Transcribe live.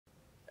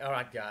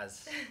Alright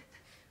guys,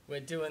 we're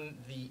doing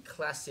the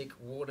classic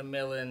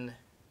watermelon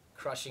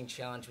crushing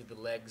challenge with the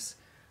legs.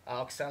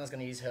 Oksana's going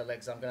to use her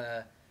legs.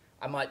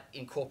 I might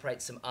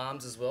incorporate some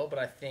arms as well, but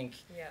I think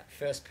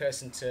first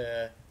person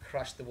to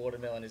crush the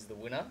watermelon is the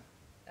winner.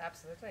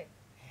 Absolutely.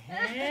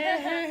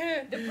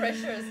 The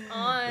pressure is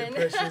on. The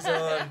pressure's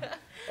on.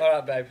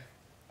 Alright babe.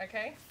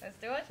 Okay, let's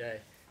do it. Okay.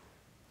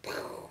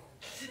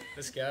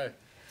 Let's go.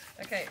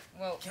 Okay,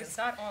 well, we'll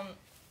start on...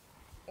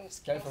 Let's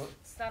go for it.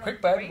 Start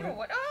Quick, on babe. 3 or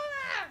what? Ah!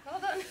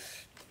 Hold on.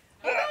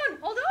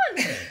 Hold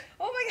on.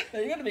 Oh my god. No,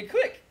 you got to be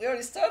quick. We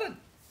already started.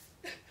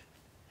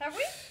 Have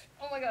we?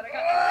 Oh my god, I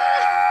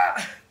got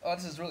it. Oh,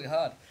 this is really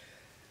hard.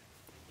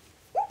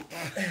 Hold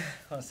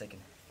on a second.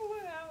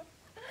 Wow.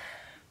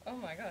 Oh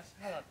my gosh.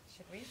 Hold on.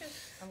 Should we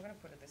just... I'm going to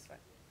put it this way.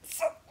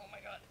 Oh my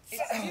god.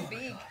 It's too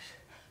big. Gosh.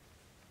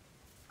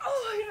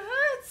 Oh, it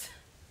hurts.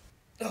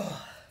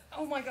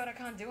 Oh my god, I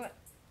can't do it.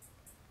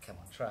 Come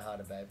on, try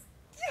harder, babe.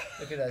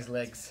 Look at those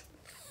legs.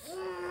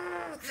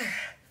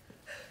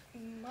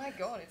 My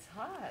god, it's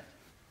hard.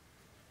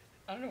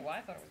 I don't know why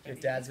I thought it was Your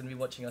going to dad's going to be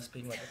watching us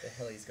being like, what the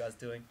hell are these guys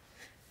doing?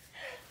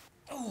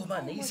 Oh,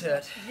 my knees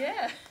hurt.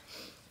 Yeah.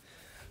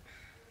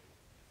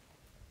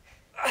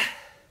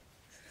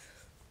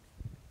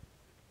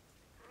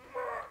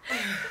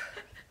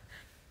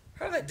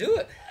 How do they do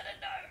it? I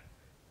don't know.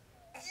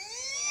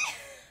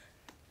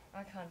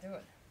 I can't do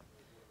it.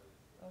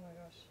 Oh my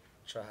gosh.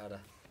 Try harder.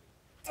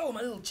 Oh,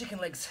 my little chicken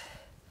legs.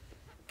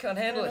 Can't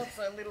handle it. Not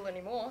so little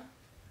anymore.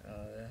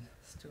 Oh, yeah.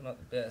 Still not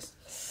the best.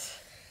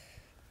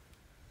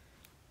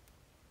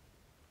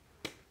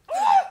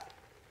 Oh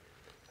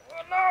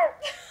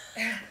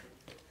no!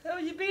 How are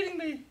you beating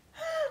me?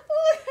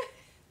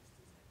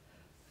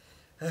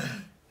 Oh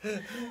my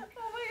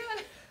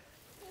god.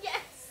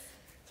 Yes!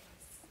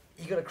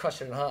 You gotta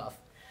crush it in half.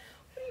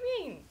 What do you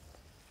mean?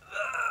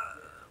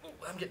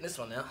 I'm getting this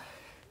one now.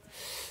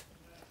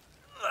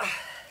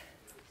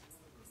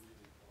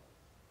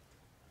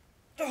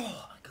 Oh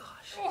my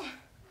gosh. Oh,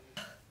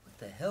 What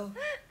the hell?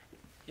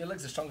 Your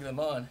legs are stronger than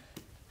mine.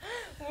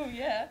 oh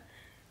yeah.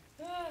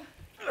 Oh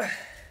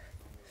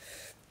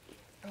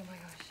my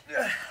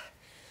gosh.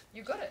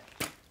 You got it.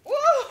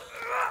 Whoa!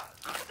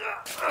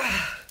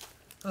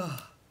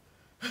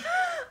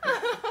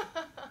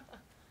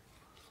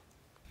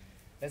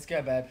 Let's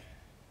go, babe.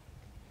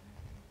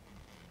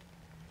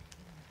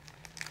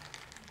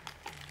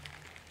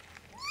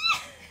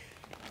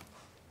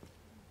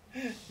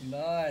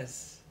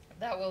 Nice.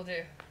 That will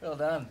do. Well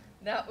done.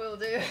 That will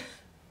do.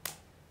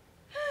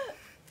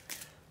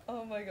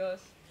 Oh my gosh.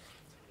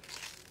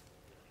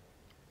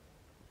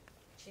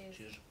 Cheers.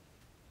 Cheers.